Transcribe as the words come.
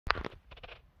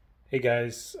Hey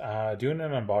guys, doing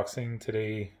an unboxing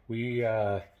today. We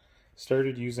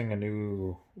started using a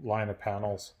new line of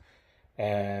panels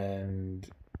and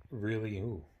really,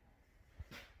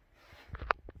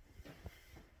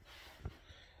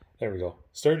 there we go.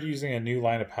 Started using a new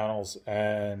line of panels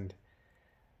and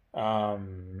I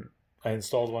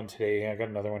installed one today. I got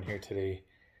another one here today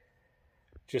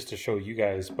just to show you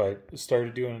guys, but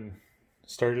started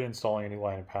installing a new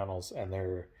line of panels, and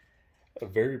they're a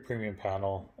very premium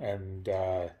panel, and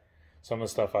some of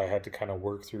the stuff I had to kind of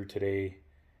work through today.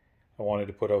 I wanted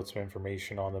to put out some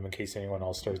information on them in case anyone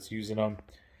else starts using them.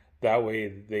 That way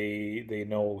they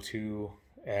know too.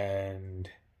 And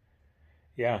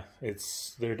yeah,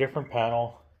 they're a different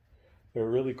panel. They're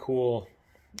really cool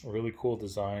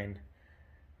design.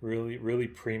 Really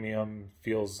premium.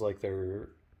 Feels like they're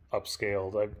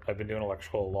upscaled. I've been doing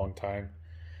electrical a long time,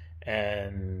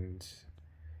 and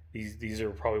these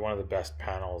are probably one of the best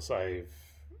panels I've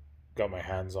got my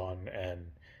hands on, and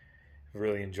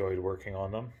really enjoyed working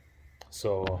on them.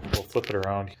 So we'll flip it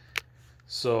around.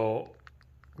 So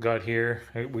got here,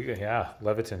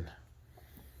 Leviton.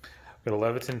 Got a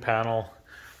Leviton panel.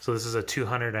 So this is a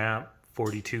 200 amp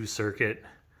 42 circuit.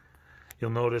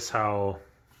 You'll notice how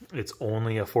it's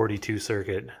only a 42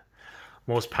 circuit.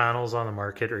 Most panels on the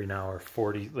market right now are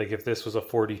 40. Like if this was a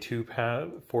 42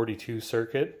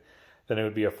 circuit, then it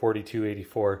would be a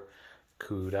 4284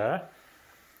 CUDA.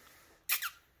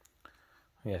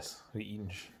 Yes,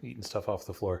 eating stuff off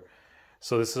the floor.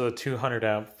 So this is a 200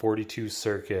 amp 42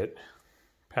 circuit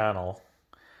panel,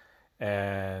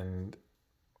 and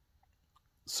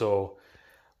so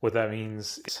what that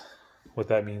means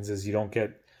is you don't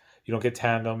get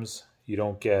tandems, you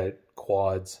don't get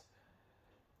quads.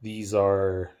 These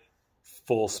are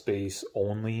full space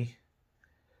only,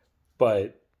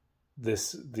 but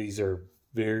these are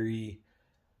very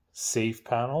safe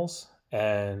panels,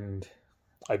 and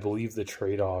I believe the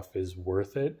trade-off is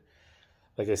worth it.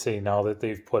 Like I say, now that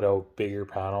they've put out bigger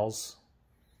panels,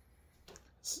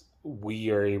 we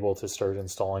are able to start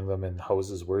installing them in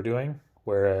houses we're doing,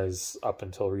 whereas up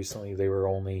until recently they were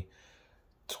only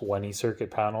 20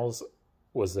 circuit panels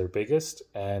was their biggest,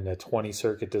 and a 20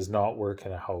 circuit does not work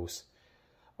in a house.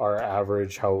 Our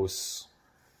average house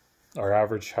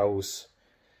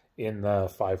in the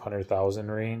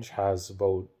 500,000 range has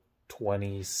about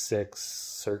 26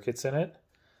 circuits in it.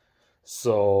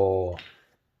 So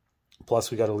plus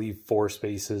we got to leave 4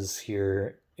 spaces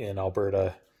here in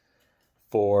Alberta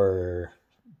for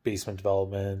basement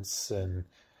developments and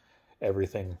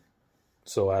everything.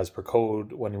 So as per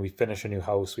code, when we finish a new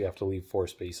house, we have to leave 4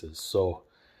 spaces. So,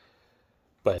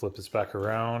 but flip this back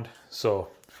around. So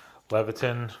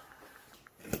Leviton,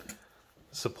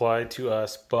 supplied to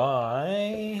us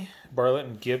by Bartlett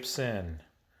and Gibson.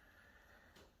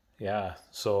 Yeah,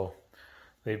 so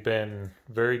they've been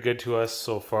very good to us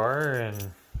so far,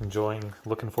 and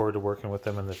looking forward to working with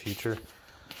them in the future.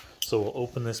 So we'll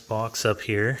open this box up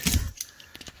here.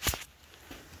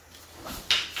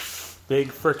 Big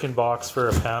frickin' box for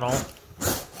a panel.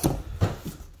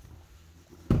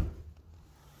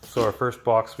 So our first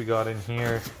box we got in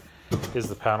here is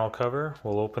the panel cover.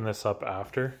 We'll open this up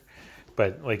after.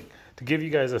 But like, to give you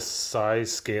guys a size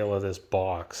scale of this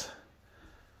box,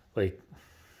 like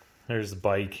there's the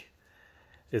bike.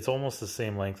 It's almost the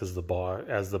same length as the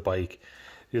bike.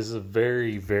 This is a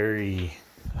very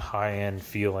high-end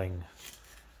feeling.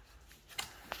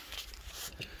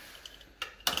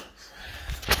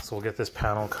 So we'll get this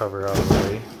panel cover out of the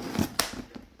way.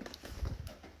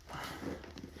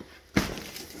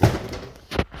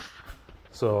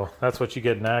 So that's what you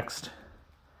get next.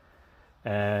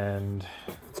 And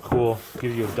it's cool.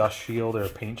 Gives you a dust shield or a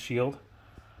paint shield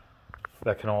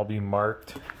that can all be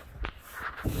marked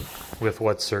with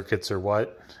what circuits are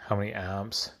what, how many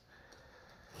amps.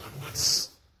 It's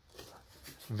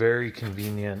very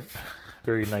convenient,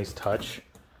 very nice touch.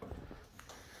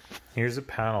 Here's a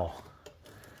panel.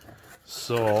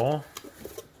 So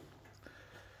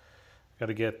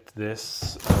gotta get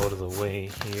this out of the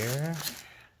way here.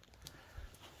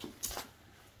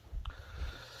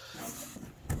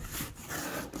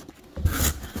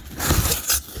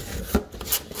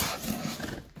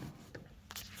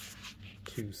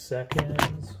 Two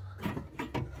seconds.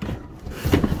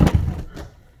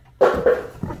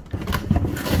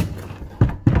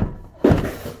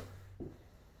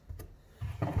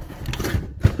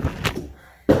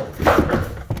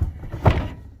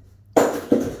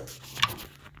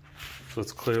 So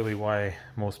it's clearly why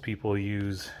most people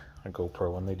use a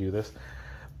GoPro when they do this.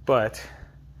 But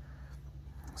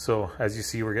so as you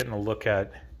see, we're getting a look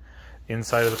at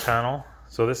inside of the panel.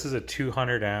 So this is a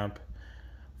 200 amp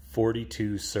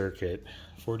 42 circuit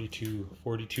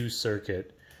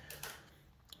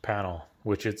panel,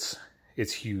 which it's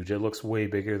huge. It looks way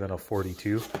bigger than a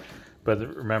 42, but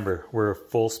remember, we're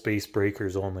full space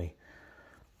breakers only.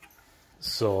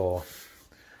 So,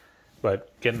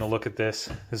 but getting a look at this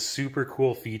super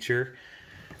cool feature.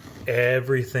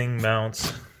 Everything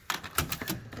mounts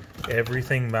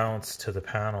to the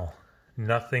panel.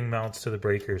 Nothing mounts to the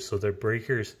breakers, so the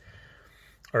breakers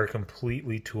are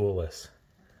completely toolless.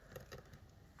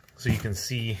 So you can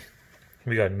see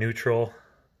we got neutral.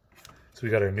 So we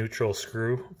got our neutral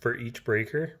screw for each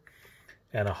breaker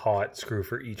and a hot screw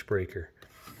for each breaker.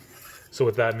 So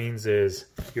what that means is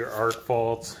your arc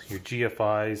faults, your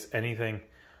GFIs, anything,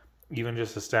 even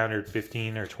just a standard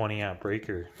 15 or 20 amp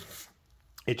breaker,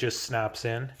 it just snaps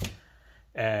in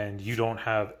and you don't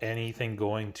have anything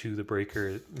going to the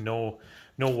breaker. No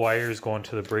wires going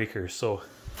to the breaker. So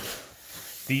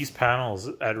these panels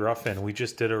at rough-in, we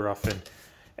just did a rough-in,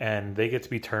 and they get to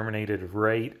be terminated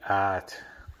right at,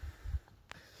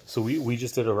 so we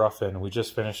just did a rough-in, we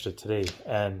just finished it today,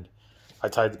 and I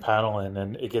tied the panel in,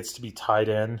 and it gets to be tied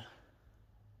in,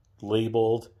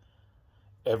 labeled,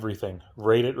 everything,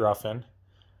 right at rough-in,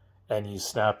 and you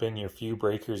snap in your few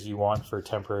breakers you want for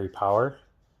temporary power,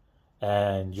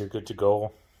 and you're good to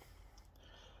go.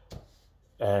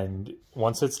 And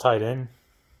once it's tied in,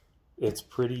 it's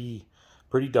pretty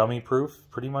dummy proof.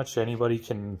 Pretty much anybody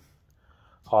can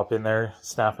hop in there,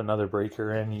 snap another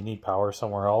breaker in. You need power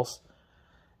somewhere else.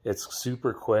 It's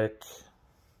super quick,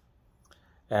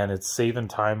 and it's saving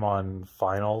time on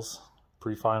finals,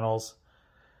 pre-finals,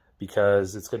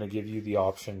 because it's going to give you the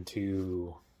option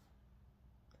to,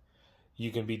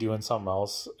 you can be doing something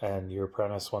else, and your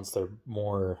apprentice, once they're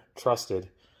more trusted,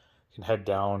 can head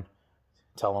down,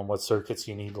 tell them what circuits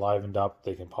you need livened up.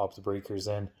 They can pop the breakers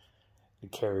in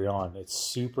and carry on. It's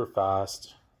super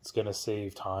fast. It's going to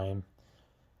save time.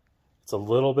 It's a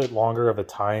little bit longer of a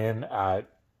tie-in at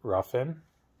rough-in.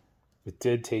 It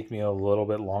did take me a little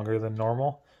bit longer than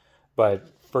normal, but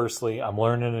firstly, I'm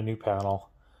learning a new panel.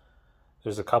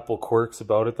 There's a couple quirks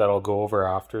about it that I'll go over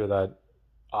after that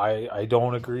I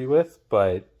don't agree with,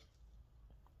 but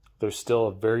there's still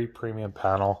a very premium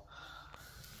panel.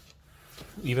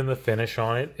 Even the finish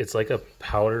on it, it's like a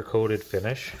powder coated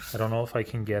finish. I don't know if I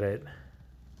can get it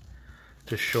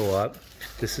to show up.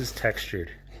 This is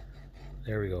textured.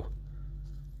 There we go.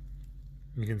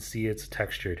 You can see it's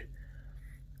textured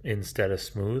instead of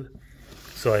smooth.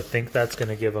 So I think that's going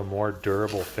to give a more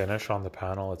durable finish on the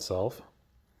panel itself.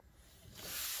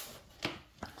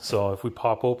 So if we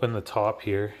pop open the top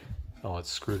here, oh,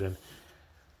 it's screwed in.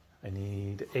 I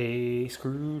need a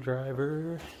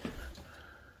screwdriver.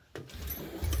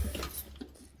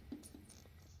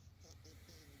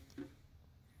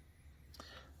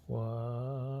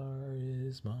 Where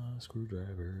is my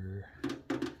screwdriver?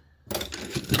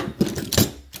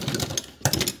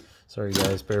 Sorry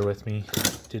guys, bear with me.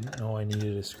 Didn't know I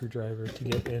needed a screwdriver to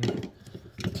get in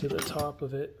to the top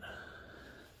of it.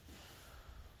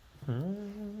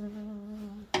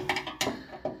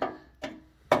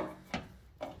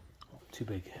 Too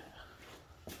big.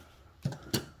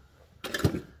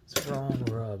 It's wrong,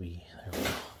 Robbie. There we go.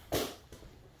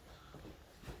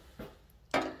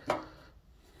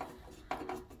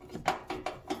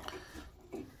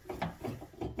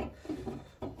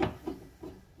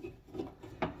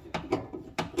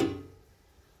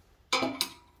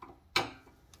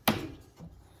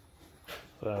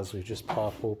 As we just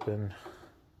pop open,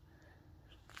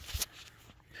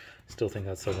 still think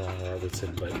that's the wrong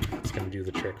Robertson, but it's going to do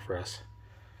the trick for us.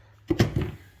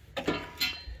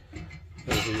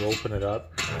 As we open it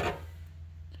up,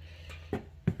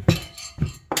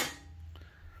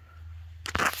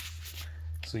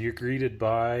 so you're greeted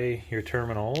by your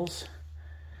terminals.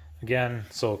 Again,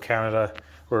 so Canada,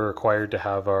 we're required to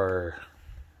have our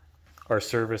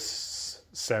service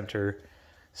center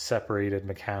separated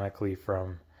mechanically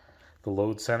from the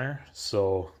load center,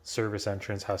 so service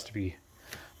entrance has to be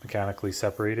mechanically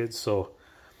separated. So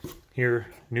here,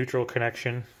 neutral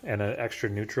connection and an extra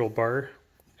neutral bar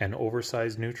and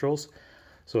oversized neutrals.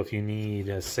 So if you need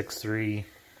a 6.3,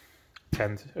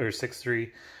 10 or 6.3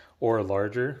 or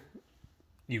larger,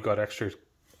 you've got extra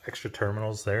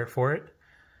terminals there for it.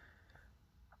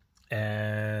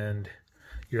 And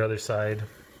your other side,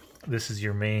 this is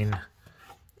your main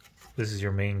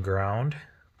ground,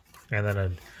 and then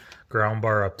a ground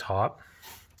bar up top,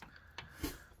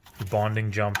 bonding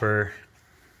jumper,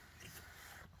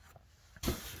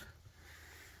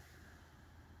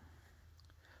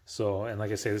 so, and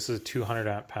like I say, this is a 200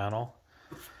 amp panel.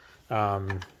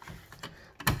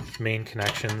 Main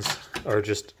connections are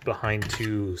just behind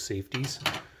two safeties,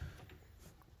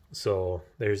 So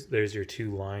there's your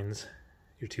two lines,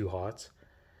 your two hots.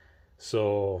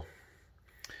 So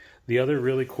the other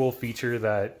really cool feature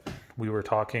that we were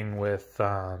talking with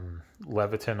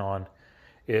Leviton on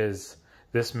is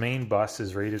this main bus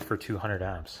is rated for 200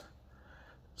 amps.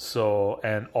 So,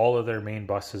 and all of their main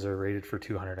buses are rated for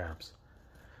 200 amps.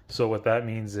 So what that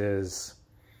means is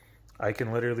I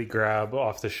can literally grab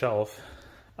off the shelf.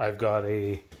 I've got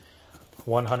a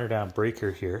 100 amp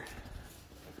breaker here.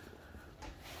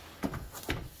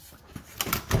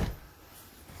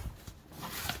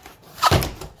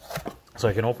 So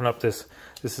I can open up this.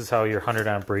 This is how your 100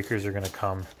 amp breakers are going to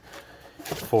come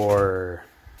for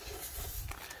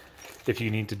if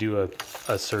you need to do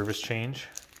a service change.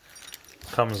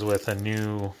 Comes with a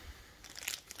new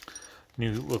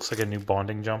looks like a new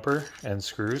bonding jumper and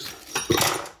screws,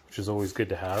 which is always good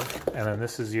to have. And then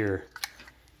this is your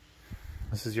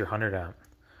 100 amp.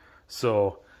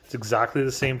 So it's exactly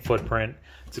the same footprint.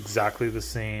 It's exactly the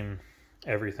same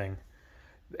everything.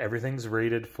 Everything's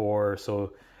rated for,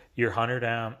 so your 100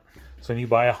 amp. So when you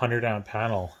buy a 100 amp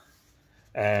panel,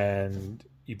 and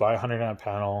you buy a 100 amp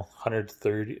panel,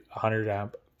 100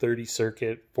 amp 30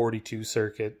 circuit, 42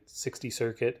 circuit, 60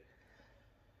 circuit,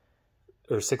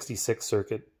 or 66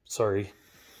 circuit, sorry.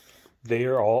 They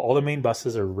are all the main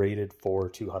buses are rated for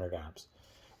 200 amps,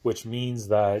 which means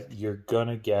that you're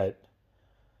gonna get,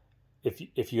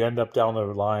 if you end up down the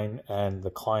line and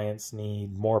the clients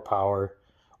need more power,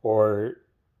 or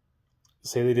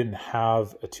say they didn't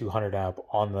have a 200 amp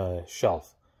on the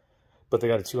shelf, but they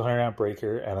got a 200 amp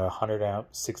breaker and a 100 amp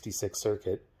 66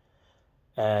 circuit,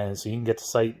 and so you can get to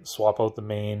site, swap out the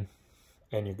main,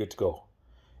 and you're good to go.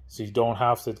 So you don't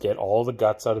have to get all the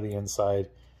guts out of the inside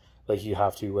like you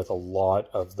have to with a lot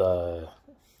of the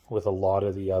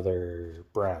other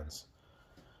brands.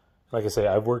 Like I say,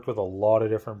 I've worked with a lot of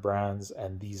different brands,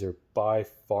 and these are by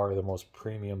far the most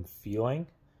premium feeling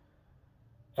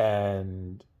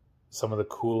and some of the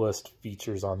coolest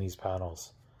features on these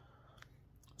panels.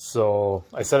 So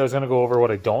I said I was going to go over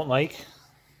what I don't like.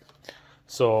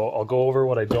 So I'll go over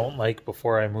what I don't like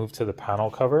before I move to the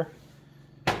panel cover.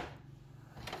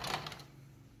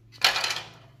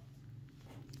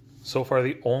 So far,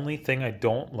 the only thing I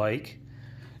don't like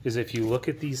is if you look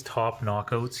at these top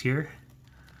knockouts here,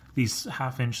 these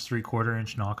 1/2 inch, 3/4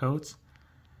 inch knockouts.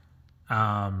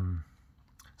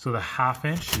 So the 1/2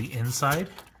 inch, the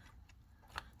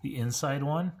inside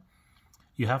one,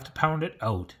 you have to pound it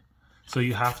out. So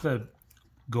you have to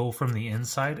go from the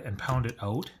inside and pound it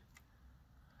out,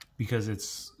 because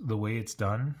it's the way it's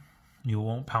done. You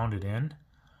won't pound it in.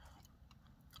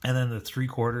 And then the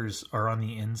 3/4 are on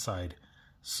the inside.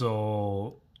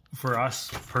 So for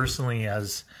us personally,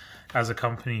 as a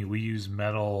company, we use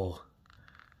metal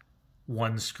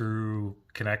 1-screw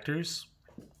connectors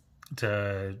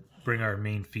to bring our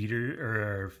main feeder or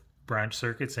our branch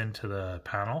circuits into the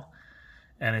panel.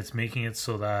 And it's making it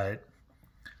so that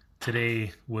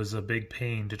today was a big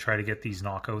pain to try to get these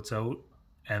knockouts out,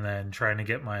 and then trying to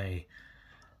get my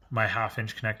 1/2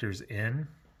 inch connectors in.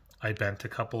 I bent a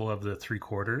couple of the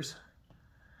 3/4,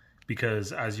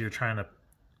 because as you're trying to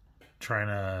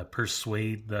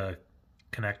persuade the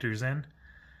connectors in,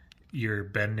 you're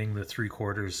bending the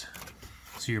 3/4.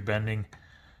 So you're bending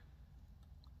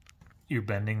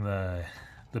the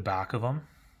back of them.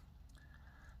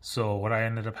 So what I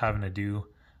ended up having to do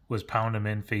was pound them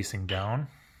in facing down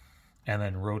and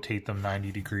then rotate them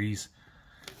 90 degrees,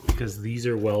 because these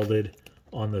are welded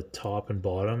on the top and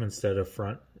bottom instead of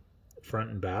front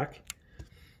and back.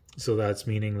 So that's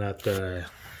meaning that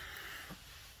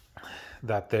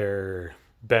they're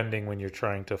bending when you're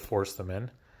trying to force them in.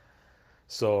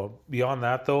 So beyond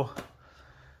that though,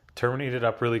 terminated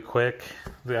up really quick.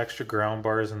 The extra ground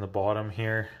bars in the bottom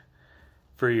here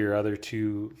for your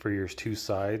two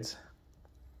sides.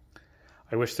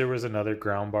 I wish there was another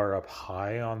ground bar up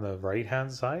high on the right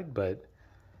hand side, but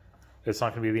it's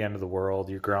not going to be the end of the world.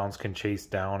 Your grounds can chase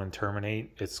down and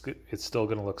terminate. It's still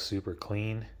going to look super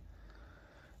clean.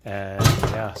 And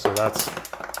yeah, so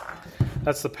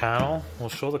that's the panel. We'll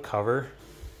show the cover.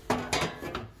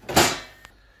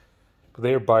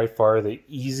 They are by far the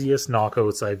easiest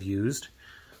knockouts I've used.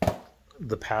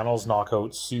 The panels knock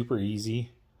out super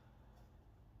easy.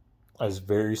 I was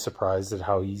very surprised at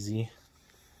how easy.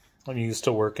 I'm used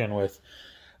to working with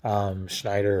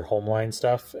Schneider Homeline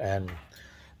stuff, and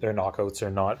their knockouts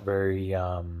are not very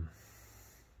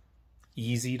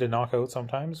easy to knock out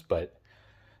sometimes, but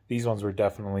these ones were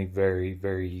definitely very,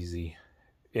 very easy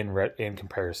in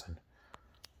comparison.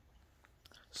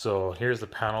 So here's the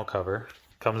panel cover.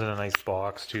 Comes in a nice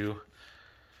box too.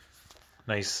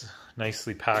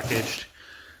 Nicely packaged.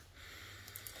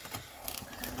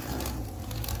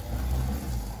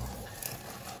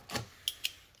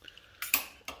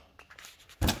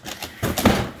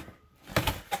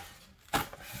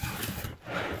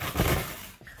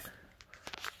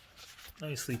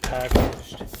 nicely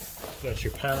packaged. You got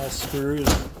your panel screws.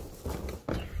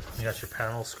 You got your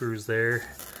panel screws there.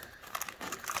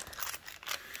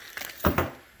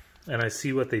 And I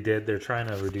see what they did. They're trying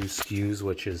to reduce SKUs,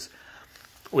 which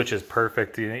is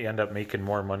perfect. You end up making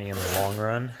more money in the long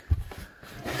run,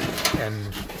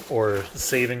 or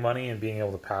saving money and being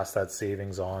able to pass that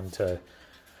savings on to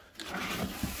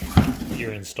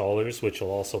your installers, which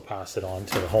will also pass it on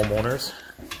to the homeowners.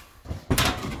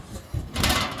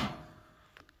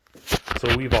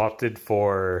 So we've opted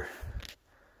for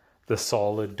the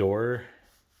solid door,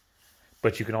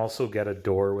 but you can also get a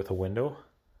door with a window.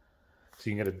 So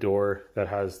you can get a door that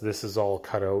has, this is all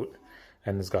cut out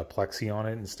and it's got plexi on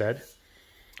it instead.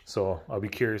 So I'll be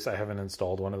curious. I haven't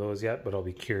installed one of those yet, but I'll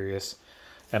be curious,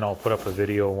 and I'll put up a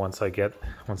video once I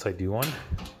do one.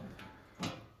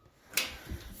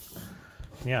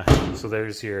 Yeah, so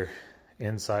there's your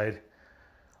inside.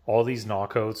 All these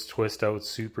knockouts, twist out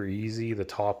super easy. The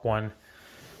top one,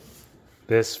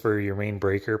 this for your main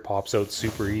breaker, pops out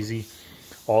super easy.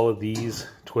 All of these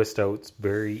twist outs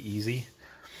very easy.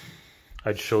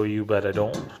 I'd show you, but I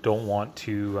don't want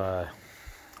to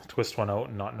twist one out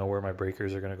and not know where my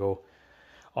breakers are going to go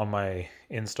on my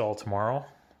install tomorrow.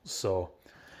 So,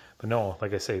 but no,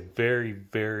 like I say, very,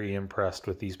 very impressed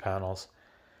with these panels.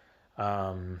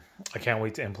 I can't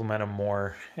wait to implement them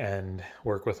more and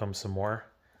work with them some more.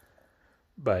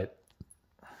 But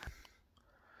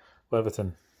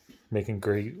Leviton,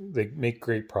 they make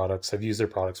great products. I've used their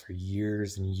products for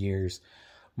years and years,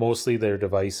 mostly their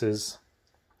devices,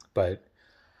 but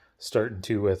starting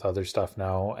to with other stuff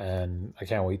now, and I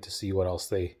can't wait to see what else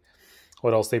they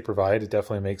provide. It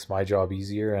definitely makes my job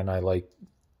easier, and I like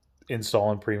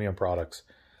installing premium products.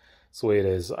 It's the way it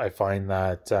is. I find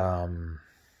that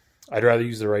I'd rather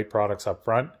use the right products up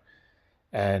front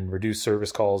and reduce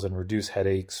service calls and reduce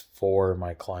headaches for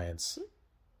my clients.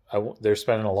 They're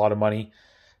spending a lot of money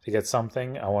to get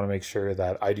something. I want to make sure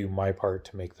that I do my part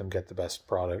to make them get the best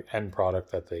end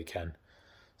product that they can.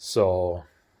 So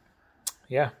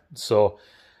yeah, so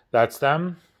that's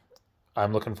them.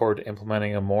 I'm looking forward to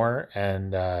implementing them more,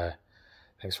 and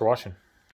thanks for watching.